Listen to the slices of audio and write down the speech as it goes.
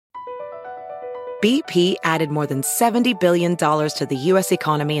BP added more than $70 billion to the U.S.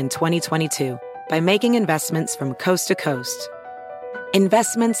 economy in 2022 by making investments from coast to coast.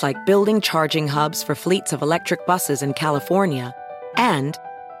 Investments like building charging hubs for fleets of electric buses in California and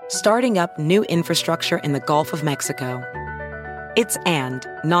starting up new infrastructure in the Gulf of Mexico. It's and,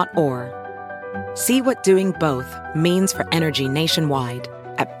 not or. See what doing both means for energy nationwide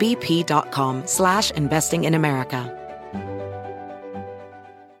at bp.com/investing in America.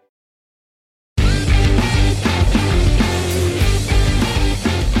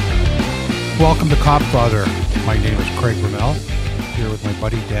 Welcome to Cop Father. My name is Craig Ramel, here with my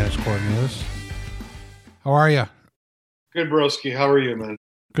buddy Dennis Cornelius. How are you? Good, broski. How are you, man?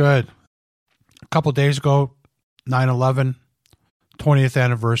 Good. A couple days ago, 9/11, 20th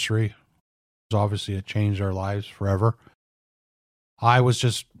anniversary. Obviously, it changed our lives forever. I was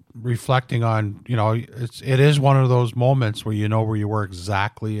just reflecting on, it is one of those moments where you know where you were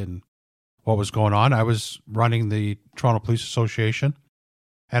exactly and what was going on. I was running the Toronto Police Association,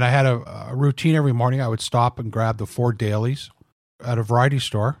 and I had a routine every morning. I would stop and grab the 4 dailies at a variety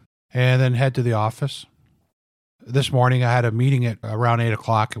store and then head to the office. This morning, I had a meeting at around 8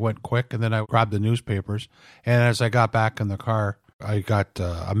 o'clock. It went quick, and then I grabbed the newspapers. And as I got back in the car, I got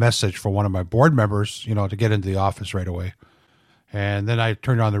a message from one of my board members, to get into the office right away. And then I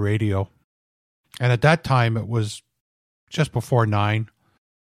turned on the radio. And at that time, it was just before 9.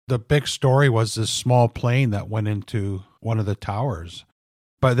 The big story was this small plane that went into one of the towers.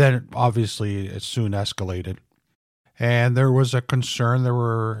 But then, obviously, it soon escalated. And there was a concern. There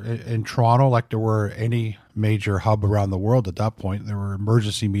were, in Toronto, like there were any major hub around the world at that point, there were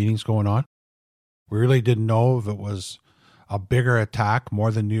emergency meetings going on. We really didn't know if it was a bigger attack, more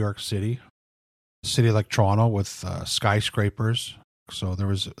than New York City. A city like Toronto with skyscrapers. So there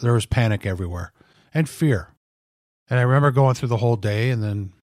was panic everywhere and fear. And I remember going through the whole day, and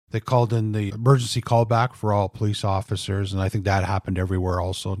then they called in the emergency callback for all police officers, and I think that happened everywhere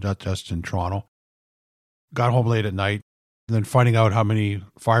also, not just in Toronto. Got home late at night, and then finding out how many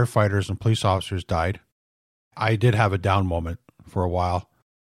firefighters and police officers died. I did have a down moment for a while.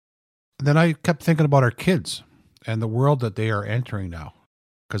 And then I kept thinking about our kids and the world that they are entering now,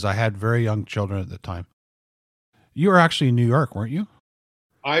 because I had very young children at the time. You were actually in New York, weren't you?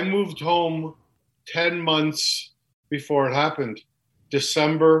 I moved home 10 months before it happened.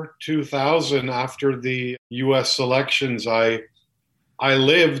 December 2000, after the U.S. elections, I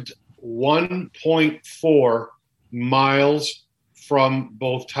lived 1.4 miles from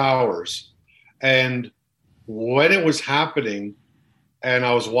both towers. And when it was happening and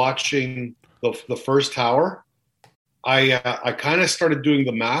I was watching the first tower, I kind of started doing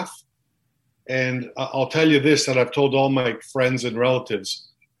the math. And I'll tell you this, that I've told all my friends and relatives.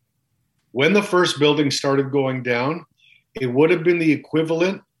 When the first building started going down, it would have been the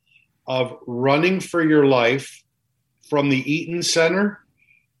equivalent of running for your life from the Eaton Center,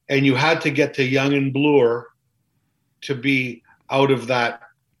 and you had to get to Yonge and Bloor to be out of that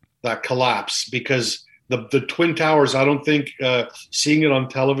collapse, because the Twin Towers, I don't think seeing it on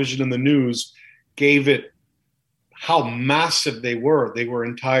television and the news gave it how massive they were. They were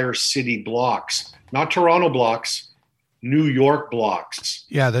entire city blocks, not Toronto blocks, New York blocks.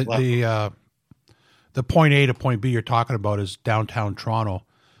 Yeah, the point A to point B you're talking about is downtown Toronto.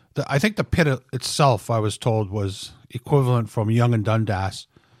 I think the pit itself, I was told, was equivalent from Yonge and Dundas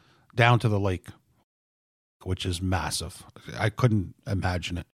down to the lake, which is massive. I couldn't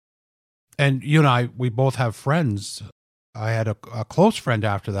imagine it. And you and I, we both have friends. I had a close friend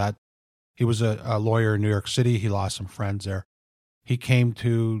after that. He was a lawyer in New York City. He lost some friends there. He came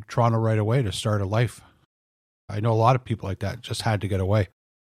to Toronto right away to start a life. I know a lot of people like that, just had to get away.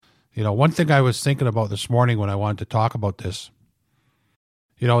 One thing I was thinking about this morning when I wanted to talk about this,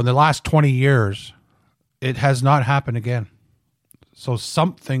 in the last 20 years, it has not happened again. So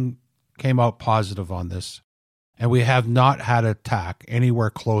something came out positive on this, and we have not had an attack anywhere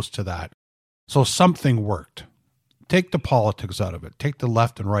close to that. So something worked. Take the politics out of it. Take the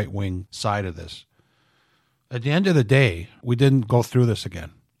left and right wing side of this. At the end of the day, we didn't go through this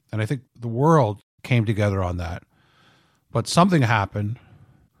again. And I think the world came together on that. But something happened.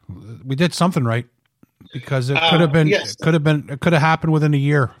 We did something right, because it could have been, yes. it could have happened within a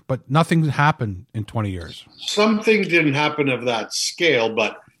year, but nothing happened in 20 years. Something didn't happen of that scale,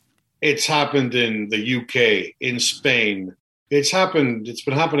 but it's happened in the UK, in Spain. It's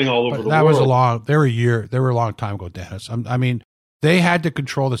been happening all over the world. That was they were a long time ago, Dennis. I mean, they had to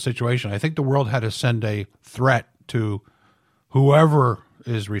control the situation. I think the world had to send a threat to whoever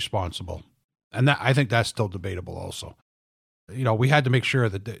is responsible. And I think that's still debatable also. We had to make sure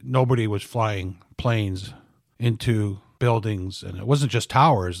that nobody was flying planes into buildings, and it wasn't just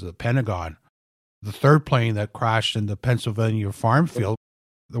towers, the Pentagon. The third plane that crashed in the Pennsylvania farm field,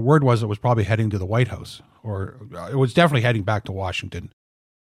 the word was it was probably heading to the White House, or it was definitely heading back to Washington.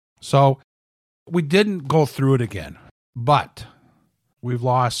 So we didn't go through it again, but we've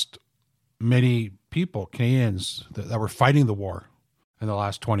lost many people, Canadians, that were fighting the war in the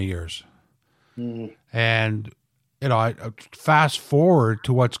last 20 years. Mm. And, I fast forward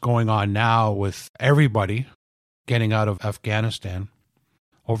to what's going on now with everybody getting out of Afghanistan.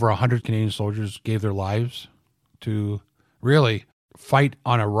 Over 100 Canadian soldiers gave their lives to really fight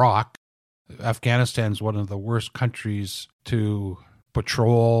on a rock. Afghanistan's one of the worst countries to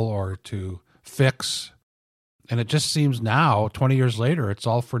patrol or to fix. And it just seems now, 20 years later, it's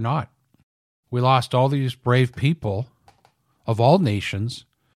all for naught. We lost all these brave people of all nations,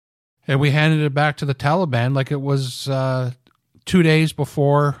 and we handed it back to the Taliban like it was 2 days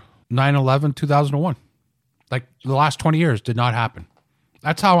before 9/11, 2001. Like the last 20 years did not happen.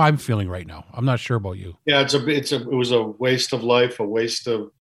 That's how I'm feeling right now. I'm not sure about you. Yeah, it was a waste of life, a waste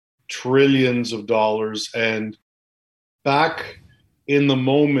of trillions of dollars. And back in the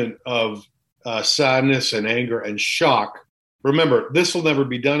moment of sadness and anger and shock, remember, this will never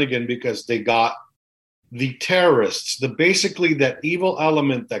be done again because they got the terrorists, basically that evil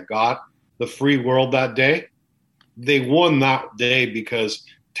element that got the free world that day. They won that day because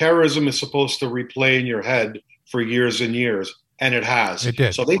terrorism is supposed to replay in your head for years and years. And it has. It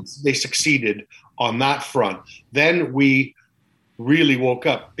did. So they succeeded on that front. Then we really woke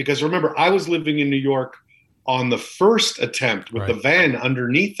up. Because remember, I was living in New York on the first attempt with the van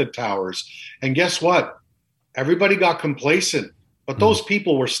underneath the towers. And guess what? Everybody got complacent. But those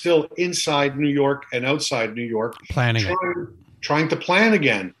people were still inside New York and outside New York. Trying to plan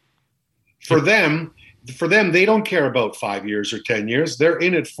again. For them, they don't care about 5 years or 10 years. They're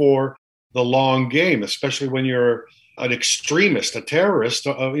in it for the long game, especially when you're an extremist, a terrorist,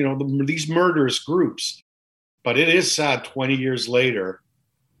 these murderous groups. But it is sad 20 years later.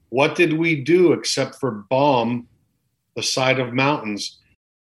 What did we do except for bomb the side of mountains?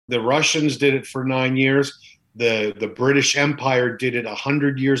 The Russians did it for 9 years. The British Empire did it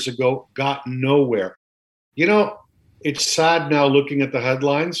 100 years ago, got nowhere. It's sad now looking at the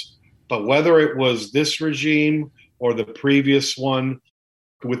headlines, but whether it was this regime or the previous one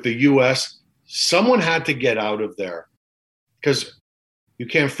with the U.S., someone had to get out of there because you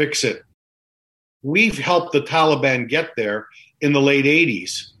can't fix it. We've helped the Taliban get there in the late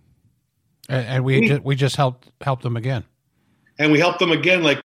 80s. And we just helped them again. And we helped them again.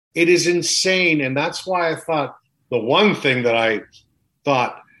 Like, it is insane. And that's why I thought the one thing that I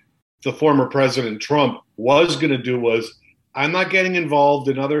thought the former President Trump was going to do was, I'm not getting involved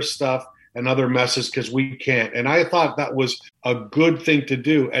in other stuff and other messes because we can't. And I thought that was a good thing to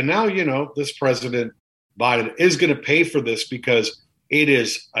do. And now, this President Biden is going to pay for this because it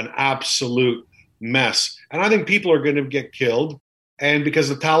is an absolute mess. And I think people are going to get killed. And because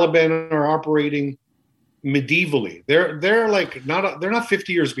the Taliban are operating medievally, they're like they're not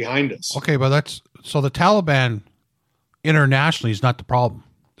 50 years behind us. Okay, but so the Taliban internationally is not the problem.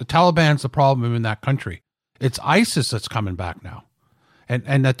 The Taliban's the problem in that country. It's ISIS that's coming back now.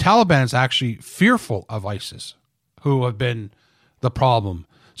 And the Taliban is actually fearful of ISIS, who have been the problem.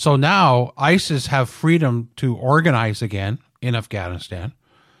 So now ISIS have freedom to organize again in Afghanistan.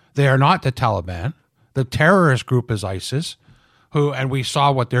 They are not the Taliban. The terrorist group is ISIS, and we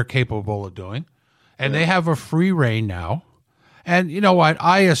saw what they're capable of doing. And they have a free reign now. And you know what?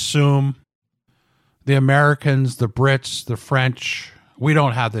 I assume the Americans, the Brits, the French, we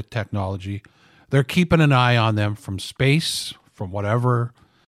don't have the technology. They're keeping an eye on them from space, from whatever.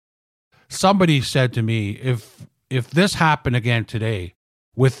 Somebody said to me, if this happened again today,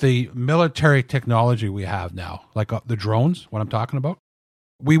 with the military technology we have now, like the drones, what I'm talking about,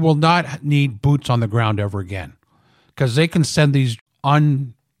 we will not need boots on the ground ever again, because they can send these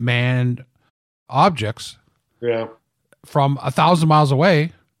unmanned objects from 1,000 miles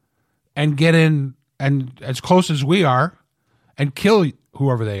away and get in and as close as we are and kill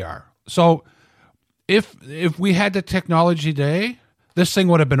whoever they are. So if we had the technology today, this thing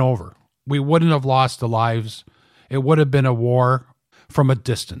would have been over. We wouldn't have lost the lives. It would have been a war from a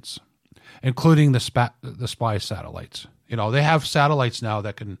distance, including the spy satellites. They have satellites now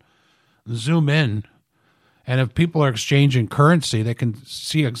that can zoom in, and if people are exchanging currency, they can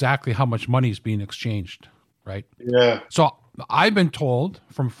see exactly how much money is being exchanged, right? Yeah. So I've been told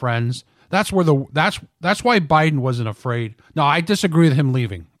from friends that's why Biden wasn't afraid. No, I disagree with him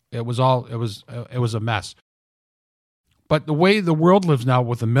leaving. It was a mess. But the way the world lives now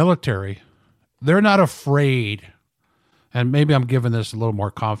with the military, they're not afraid. And maybe I'm giving this a little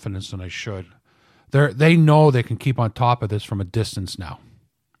more confidence than I should. They know they can keep on top of this from a distance now.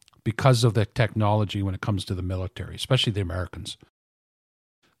 because of the technology when it comes to the military, especially the Americans.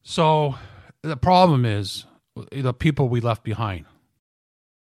 So the problem is the people we left behind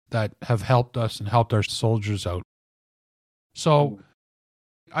that have helped us and helped our soldiers out. So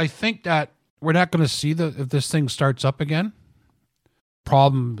I think that we're not going to see if this thing starts up again.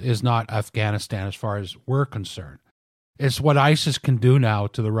 Problem is not Afghanistan as far as we're concerned. It's what ISIS can do now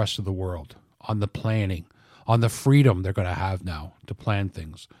to the rest of the world on the planning, on the freedom they're going to have now to plan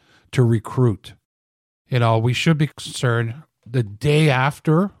things, to recruit. We should be concerned the day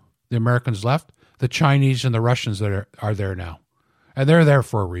after the Americans left, the Chinese and the Russians that are there now. And they're there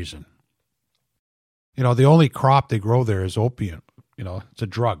for a reason. The only crop they grow there is opium. It's a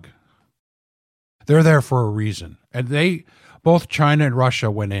drug. They're there for a reason. And both China and Russia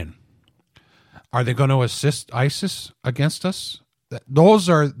went in. Are they going to assist ISIS against us? Those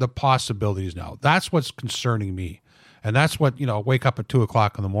are the possibilities now. That's what's concerning me. And that's what, wake up at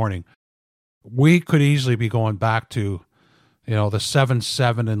 2:00 in the morning. We could easily be going back to, the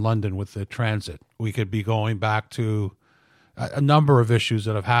 7-7 in London with the transit. We could be going back to a number of issues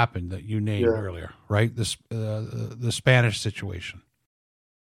that have happened that you named earlier, right? The Spanish situation.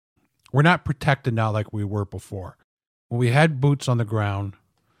 We're not protected now like we were before. When we had boots on the ground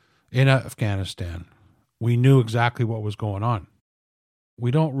in Afghanistan, we knew exactly what was going on.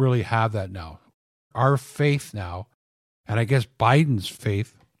 We don't really have that now. Our faith now, and I guess Biden's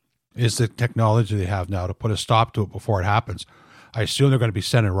faith, is the technology they have now to put a stop to it before it happens. I assume they're going to be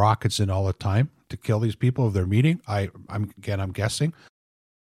sending rockets in all the time to kill these people if they're meeting. I'm guessing.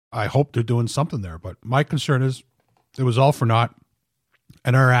 I hope they're doing something there. But my concern is it was all for naught,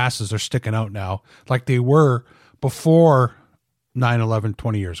 and our asses are sticking out now like they were before 9/11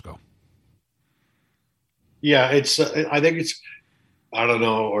 20 years ago. Yeah, I think it's, I don't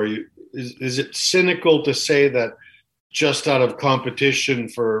know, is it cynical to say that just out of competition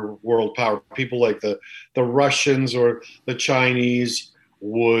for world power, people like the Russians or the Chinese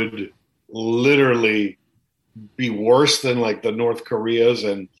would literally be worse than like the North Koreas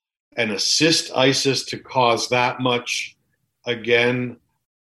and assist ISIS to cause that much again?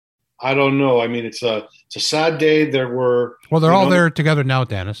 I don't know. I mean, it's a sad day. They're all there together now,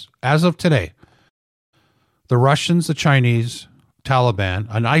 Dennis. As of today, the Russians, the Chinese, Taliban,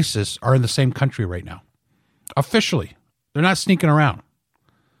 and ISIS are in the same country right now. Officially. They're not sneaking around.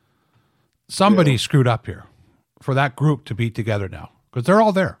 Somebody screwed up here for that group to be together now because they're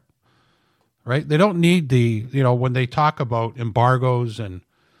all there, right? They don't need when they talk about embargoes and,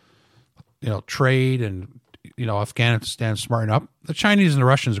 trade and, Afghanistan smarting up, the Chinese and the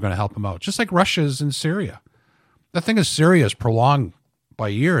Russians are going to help them out, just like Russia is in Syria. The thing is, Syria is prolonged by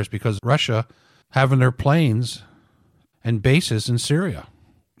years because Russia having their planes and bases in Syria.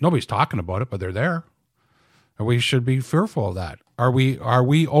 Nobody's talking about it, but they're there. And we should be fearful of that. Are we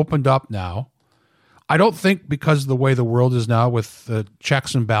opened up now? I don't think because of the way the world is now with the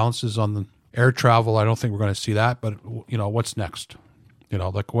checks and balances on the air travel, I don't think we're going to see that. But, what's next?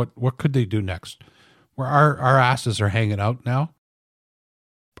 Like what could they do next? Where our asses are hanging out now.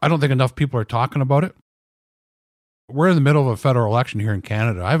 I don't think enough people are talking about it. We're in the middle of a federal election here in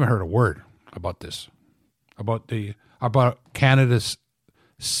Canada. I haven't heard a word about this, about Canada's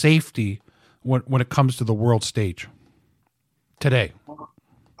safety when it comes to the world stage today.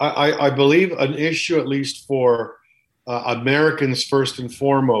 I believe an issue, at least for Americans first and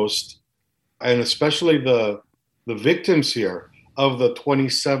foremost, and especially the victims here of the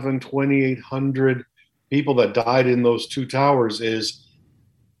 2,800 people that died in those two towers, is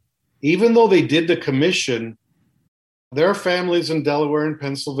even though they did the commission, there are families in Delaware and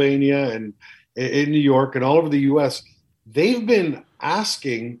Pennsylvania and in New York and all over the U.S., they've been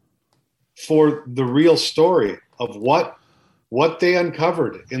asking for the real story of what they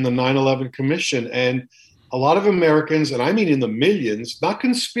uncovered in the 9/11 Commission. And a lot of Americans, and I mean in the millions, not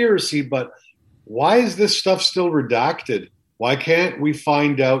conspiracy, but why is this stuff still redacted? Why can't we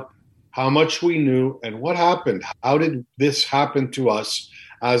find out how much we knew and what happened? How did this happen to us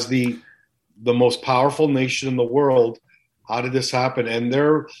as the most powerful nation in the world? How did this happen? And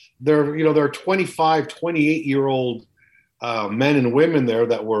there are 25, 28-year-old men and women there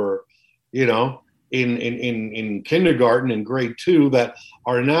that were, in kindergarten and grade 2 that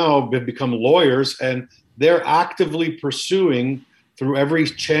are now become lawyers, and they're actively pursuing through every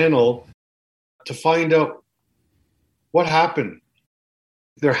channel to find out what happened.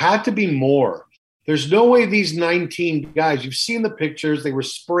 There had to be more. There's no way these 19 guys, you've seen the pictures, they were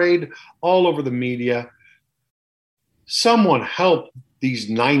sprayed all over the media. Someone help these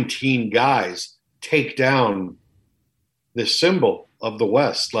 19 guys take down this symbol of the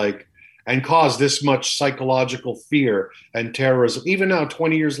West. Like, and cause this much psychological fear and terrorism. Even now,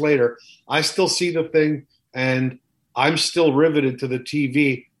 20 years later, I still see the thing and I'm still riveted to the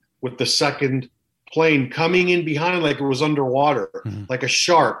TV with the second plane coming in behind like it was underwater, like a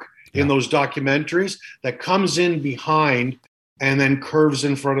shark in those documentaries that comes in behind and then curves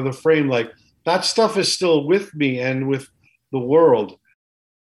in front of the frame. Like that stuff is still with me and with the world.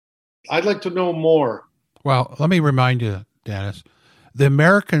 I'd like to know more. Well, let me remind you, Dennis, the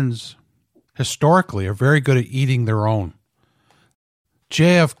Americans historically are very good at eating their own.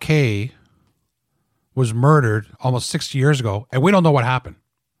 JFK was murdered almost 60 years ago, and we don't know what happened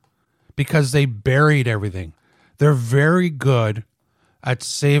because they buried everything. They're very good at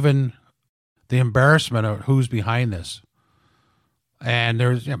saving the embarrassment of who's behind this. And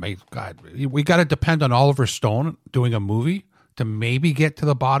there's, God, we got to depend on Oliver Stone doing a movie to maybe get to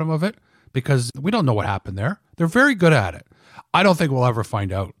the bottom of it because we don't know what happened there. They're very good at it. I don't think we'll ever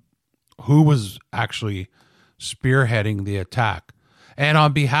find out who was actually spearheading the attack. And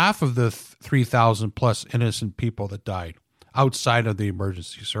on behalf of the 3,000 plus innocent people that died outside of the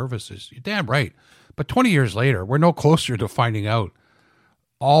emergency services, you're damn right. But 20 years later, we're no closer to finding out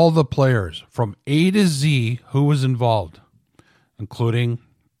all the players from A to Z who was involved, including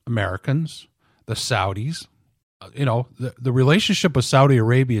Americans, the Saudis. The relationship with Saudi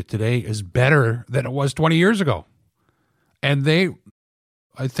Arabia today is better than it was 20 years ago. And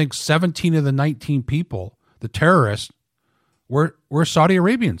I think 17 of the 19 people, the terrorists, were Saudi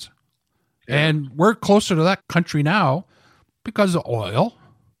Arabians. Yeah. And we're closer to that country now because of oil,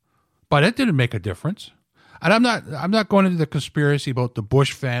 but it didn't make a difference. And I'm not going into the conspiracy about the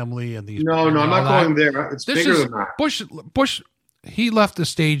Bush family and these. No, I'm not going there. It's bigger than that. Bush, he left the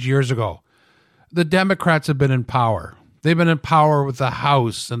stage years ago. The Democrats have been in power. They've been in power with the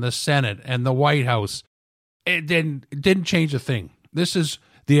House and the Senate and the White House. It didn't change a thing. This is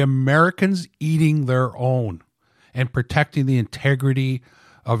the Americans eating their own and protecting the integrity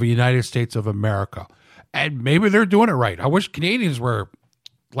of the United States of America. And maybe they're doing it right. I wish Canadians were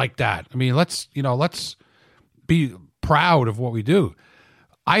like that. I mean, let's be proud of what we do.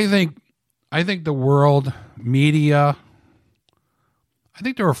 I think the world media, I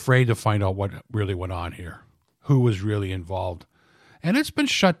think they're afraid to find out what really went on here, who was really involved. And it's been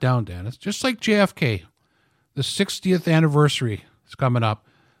shut down, Dennis, just like JFK. The 60th anniversary is coming up.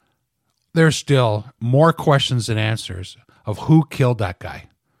 There's still more questions than answers of who killed that guy.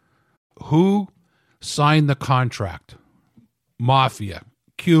 Who signed the contract? Mafia,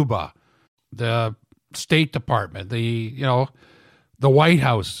 Cuba, the State Department, the White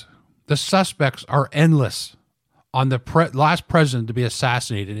House. The suspects are endless on the last president to be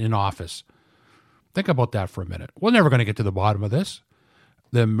assassinated in office. Think about that for a minute. We're never going to get to the bottom of this.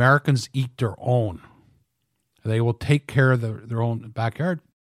 The Americans eat their own. They will take care of their own backyard.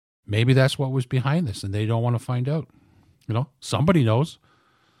 Maybe that's what was behind this, and they don't want to find out. Somebody knows.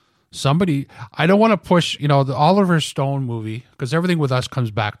 Somebody. I don't want to push, the Oliver Stone movie, because everything with us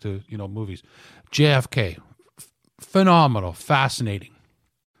comes back to, movies. JFK, phenomenal, fascinating.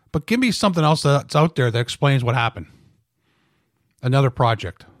 But give me something else that's out there that explains what happened. Another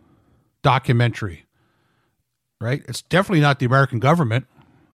project, documentary, right? It's definitely not the American government.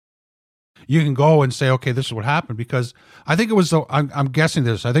 You can go and say, okay, this is what happened, because I think it was, I'm guessing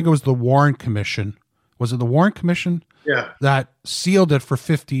this, I think it was the Warren Commission. Was it the Warren Commission? Yeah. That sealed it for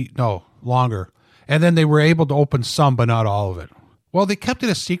longer. And then they were able to open some, but not all of it. Well, they kept it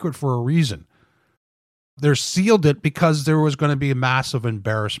a secret for a reason. They sealed it because there was going to be a massive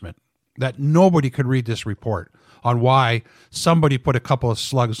embarrassment that nobody could read this report on why somebody put a couple of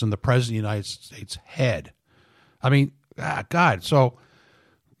slugs in the president of the United States' head. I mean, God, so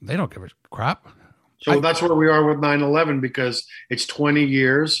they don't give a crap. So that's where we are with 9/11, because it's 20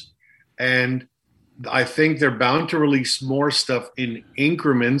 years and I think they're bound to release more stuff in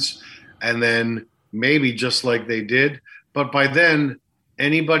increments and then maybe just like they did. But by then,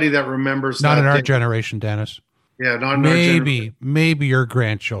 anybody that remembers not in our generation, Dennis. Yeah, not in our generation. Maybe your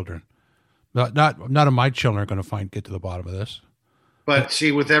grandchildren. Not of my children are going to get to the bottom of this. But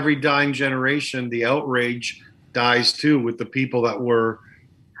see, with every dying generation, the outrage dies too with the people that were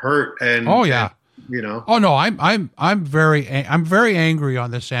hurt. And oh yeah, and, Oh no, I'm very angry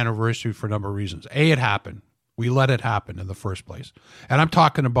on this anniversary for a number of reasons. It happened. We let it happen in the first place, and I'm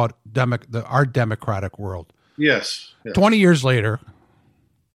talking about our democratic world. Yes. 20 years later,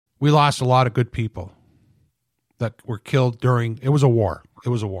 we lost a lot of good people that were killed during. It was a war.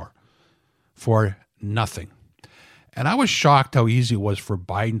 For nothing. And I was shocked how easy it was for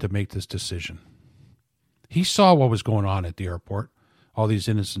Biden to make this decision. He saw what was going on at the airport, all these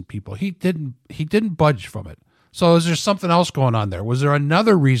innocent people. He didn't budge from it. So is there something else going on there? Was there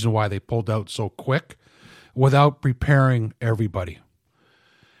another reason why they pulled out so quick without preparing everybody?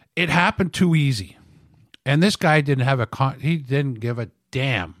 It happened too easy. And this guy didn't have he didn't give a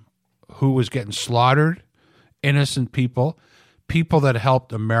damn who was getting slaughtered, innocent people that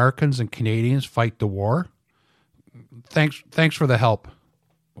helped Americans and Canadians fight the war. Thanks for the help,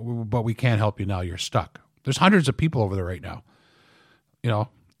 but we can't help you now. You're stuck. There's hundreds of people over there right now,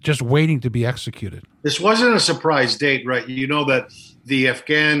 just waiting to be executed. This wasn't a surprise date, right? You know that the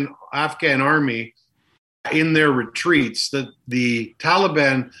Afghan army, in their retreats, that the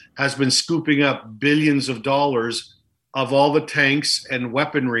Taliban has been scooping up billions of dollars of all the tanks and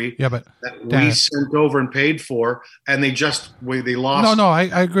weaponry that we sent over and paid for, and they lost. No, I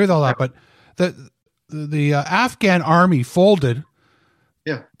agree with all that, but the Afghan army folded,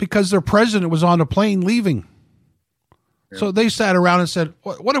 because their president was on a plane leaving. Yeah. So they sat around and said,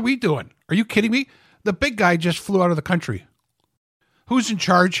 "What are we doing? Are you kidding me? The big guy just flew out of the country. Who's in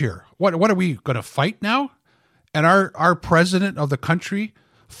charge here? What are we going to fight now?" And our president of the country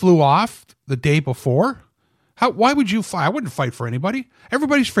flew off the day before. Why would you fight? I wouldn't fight for anybody.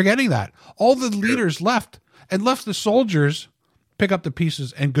 Everybody's forgetting that. All the leaders left the soldiers pick up the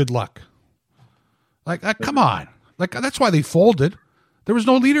pieces and good luck. Like, come on. Like, that's why they folded. There was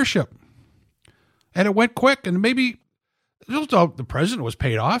no leadership. And it went quick, and maybe the president was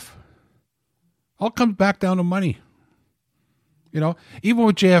paid off. All comes back down to money. Even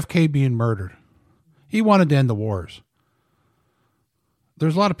with JFK being murdered, he wanted to end the wars.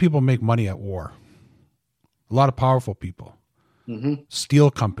 There's a lot of people who make money at war. A lot of powerful people. Mm-hmm.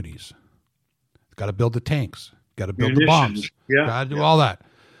 Steel companies. Got to build the tanks. Got to build the bombs. Yeah. Got to do all that.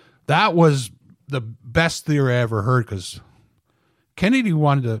 That was the best theory I ever heard, because Kennedy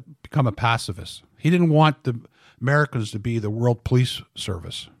wanted to become a pacifist. He didn't want the Americans to be the world police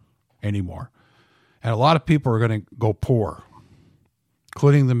service anymore. And a lot of people are going to go poor,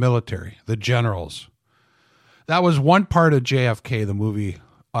 including the military, the generals. That was one part of JFK, the movie,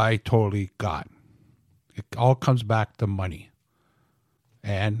 I totally got. It all comes back to money.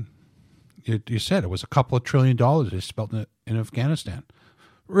 And you said it was a couple of $1 trillion they spent in Afghanistan.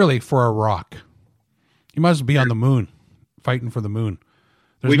 Really, for Iraq. You must be on the moon, fighting for the moon.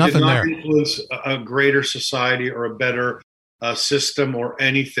 There's nothing there. We did not influence a greater society or a better system or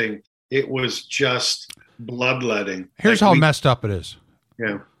anything. It was just bloodletting. Here's how messed up it is.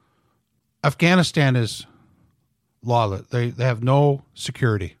 Yeah. Afghanistan is lawless. They have no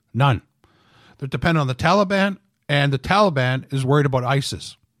security. None. They're dependent on the Taliban, and the Taliban is worried about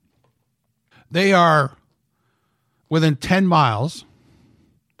ISIS. They are within 10 miles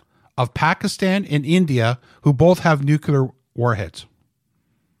of Pakistan and India, who both have nuclear warheads.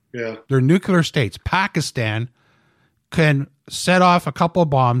 Yeah. They're nuclear states. Pakistan can set off a couple of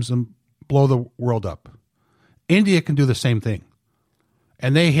bombs and blow the world up. India can do the same thing.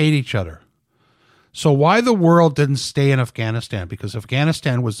 And they hate each other. So why the world didn't stay in Afghanistan? Because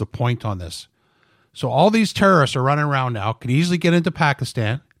Afghanistan was the point on this. So all these terrorists are running around now, can easily get into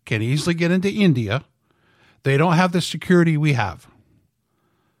Pakistan, can easily get into India. They don't have the security we have.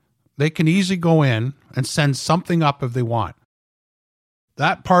 They can easily go in and send something up if they want.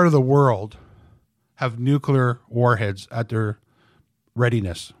 That part of the world have nuclear warheads at their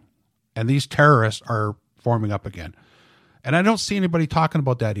readiness. And these terrorists are forming up again. And I don't see anybody talking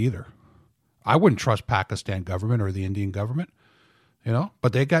about that either. I wouldn't trust Pakistan government or the Indian government,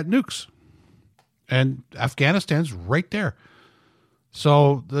 but they got nukes. And Afghanistan's right there.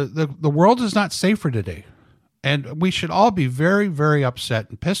 So the world is not safer today. And we should all be very, very upset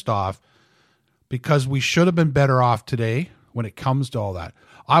and pissed off, because we should have been better off today when it comes to all that.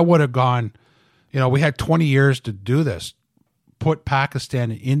 I would have gone, we had 20 years to do this. Put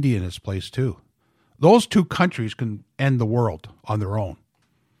Pakistan and India in its place too. Those two countries can end the world on their own.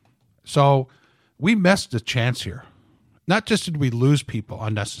 So we missed a chance here. Not just did we lose people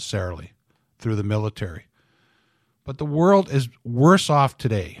unnecessarily through the military, but the world is worse off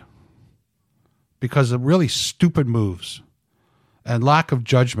today because of really stupid moves and lack of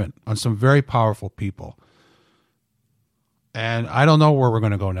judgment on some very powerful people. And I don't know where we're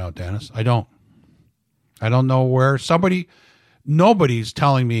going to go now, Dennis. I don't know where. Nobody's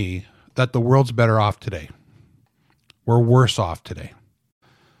telling me that the world's better off today. We're worse off today.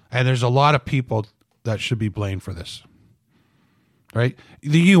 And there's a lot of people that should be blamed for this. Right?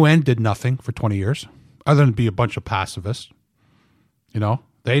 The UN did nothing for 20 years other than be a bunch of pacifists.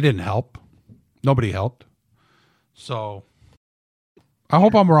 They didn't help. Nobody helped. So I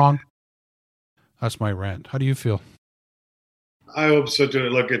hope I'm wrong. That's my rant. How do you feel? I hope so too.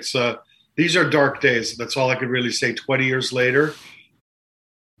 Look, these are dark days. That's all I could really say. 20 years later,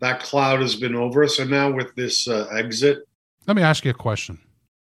 that cloud has been over us. And now with this exit, Let me ask you a question.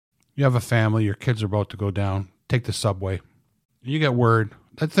 You have a family, your kids are about to go down, take the subway. You get word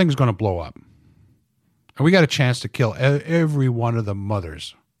that thing's going to blow up. And we got a chance to kill every one of the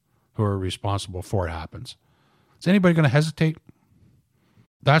mothers who are responsible before it happens. Is anybody going to hesitate?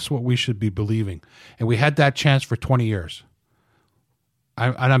 That's what we should be believing. And we had that chance for 20 years.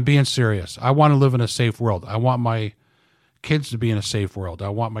 And I'm being serious. I want to live in a safe world. I want my kids to be in a safe world. I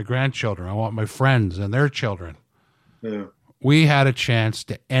want my grandchildren. I want my friends and their children. yeah. We had a chance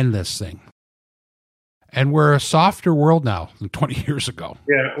to end this thing. And we're a softer world now than 20 years ago.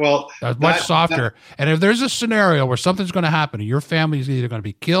 Yeah, well, Much softer. And if there's a scenario where something's going to happen and your family's either going to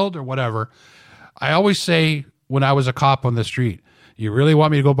be killed or whatever, I always say when I was a cop on the street, you really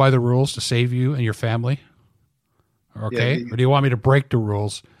want me to go by the rules to save you and your family? Okay? Yeah, or do you want me to break the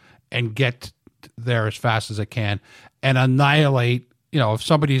rules and get there as fast as I can and annihilate, if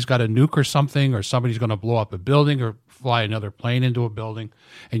somebody's got a nuke or something, or somebody's going to blow up a building or fly another plane into a building,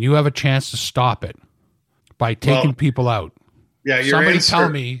 and you have a chance to stop it by taking people out. Yeah, your somebody answer, tell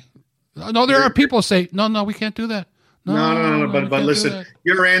me. No, there are people who say, no, we can't do that. No. But listen,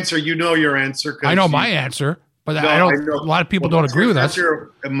 your answer, your answer. I know my answer, but I don't. A lot of people don't agree with us. That's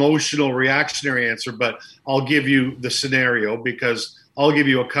your emotional, reactionary answer. But I'll give you the scenario, because I'll give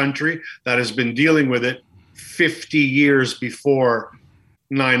you a country that has been dealing with it 50 years before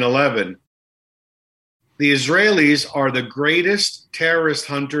 9/11. The Israelis are the greatest terrorist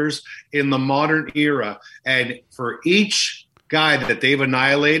hunters in the modern era. And for each guy that they've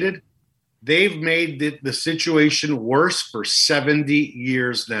annihilated, they've made the situation worse for 70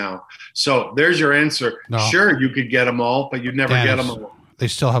 years now. So there's your answer. No. Sure, you could get them all, but you'd never get them all. They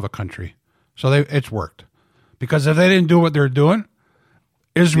still have a country. So it's worked. Because if they didn't do what they're doing,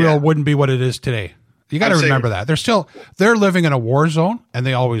 Israel wouldn't be what it is today. You got to remember that. They're living in a war zone, and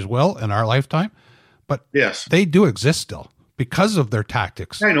they always will in our lifetime. But yes, they do exist still because of their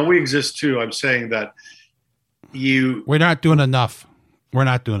tactics. I know we exist too. I'm saying that we're not doing enough. We're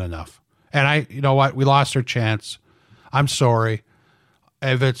not doing enough. And you know what? We lost our chance. I'm sorry.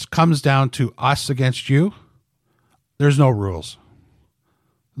 If it comes down to us against you, there's no rules.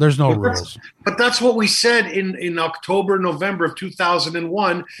 There's no rules. But that's what we said in October, November of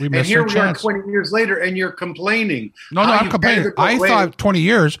 2001. And here we are 20 years later, and you're complaining. No, I'm complaining. I thought 20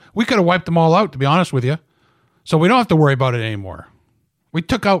 years, we could have wiped them all out, to be honest with you. So we don't have to worry about it anymore. We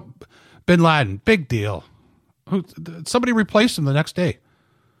took out bin Laden. Big deal. Somebody replaced him the next day.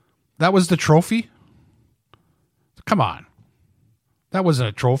 That was the trophy? Come on. That wasn't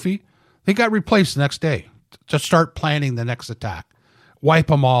a trophy. He got replaced the next day to start planning the next attack. Wipe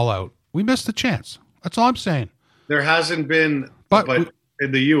them all out. We missed the chance. That's all I'm saying. There hasn't been, but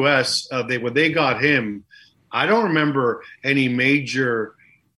in the U.S., when they got him, I don't remember any major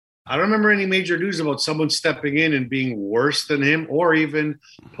news about someone stepping in and being worse than him, or even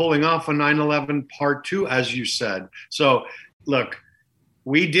pulling off a 9/11 Part 2, as you said. So, look,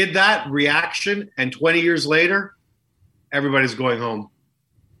 we did that reaction, and 20 years later, everybody's going home.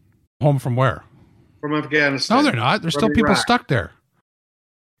 Home from where? From Afghanistan. No, they're not. There's still people stuck there.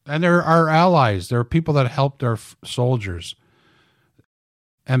 And they're our allies. There are people that helped our soldiers.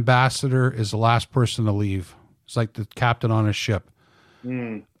 Ambassador is the last person to leave. It's like the captain on a ship.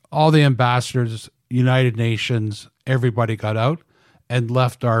 All the ambassadors, United Nations, everybody got out and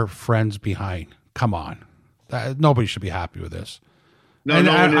left our friends behind. Come on. Nobody should be happy with this. I'm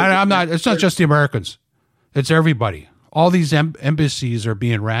not. It's not just the Americans. It's everybody. All these embassies are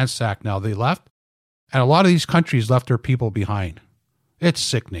being ransacked now. They left. And a lot of these countries left their people behind. It's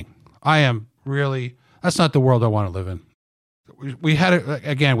sickening. That's not the world I want to live in. We had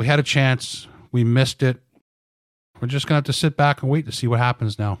a chance. We missed it. We're just going to have to sit back and wait to see what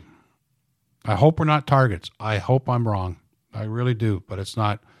happens now. I hope we're not targets. I hope I'm wrong. I really do, but it's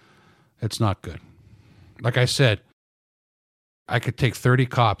not good. Like I said, I could take 30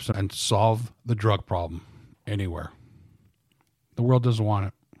 cops and solve the drug problem anywhere. The world doesn't want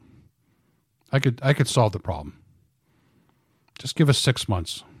it. I could solve the problem. Just give us 6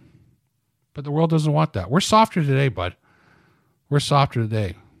 months. But the world doesn't want that. We're softer today, bud. We're softer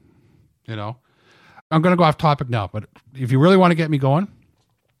today. I'm going to go off topic now, but if you really want to get me going,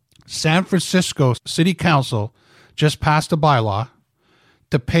 San Francisco City Council just passed a bylaw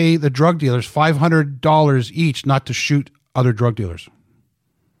to pay the drug dealers $500 each not to shoot other drug dealers.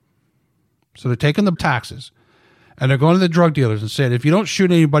 So they're taking the taxes, and they're going to the drug dealers and saying, if you don't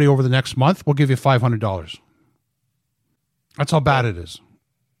shoot anybody over the next month, we'll give you $500. That's how bad it is.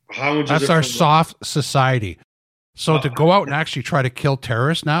 That's our soft society. So to go out and actually try to kill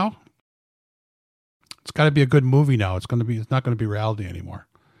terrorists now, it's got to be a good movie now. It's not going to be reality anymore.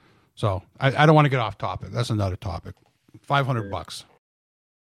 So I don't want to get off topic. That's another topic. $500.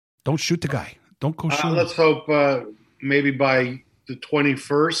 Don't shoot the guy. Don't go shoot him. Let's hope maybe by the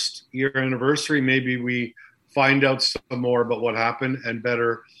 21st year anniversary, maybe we find out some more about what happened and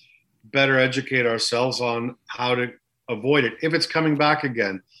better educate ourselves on how to avoid it if it's coming back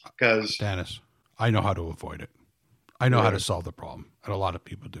again. Because Dennis, I know how to avoid it. I know how to solve the problem, and a lot of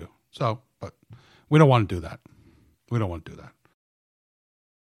people do. So, but we don't want to do that. We don't want to do that.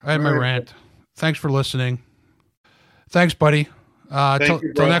 I had my rant. Thanks for listening. Thanks, buddy. Till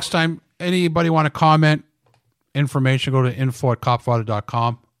next time, anybody want to comment, information, go to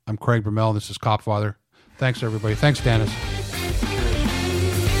info@copfather.com. I'm Craig Bermel. This is Copfather. Thanks, everybody. Thanks, Dennis.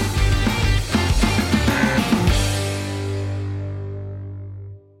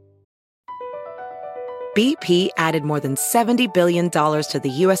 BP added more than $70 billion to the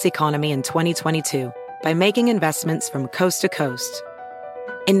U.S. economy in 2022 by making investments from coast to coast.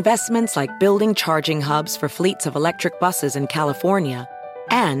 Investments like building charging hubs for fleets of electric buses in California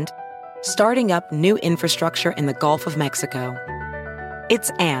and starting up new infrastructure in the Gulf of Mexico. It's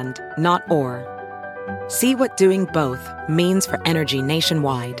and, not or. See what doing both means for energy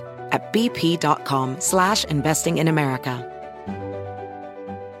nationwide at bp.com/investing in America.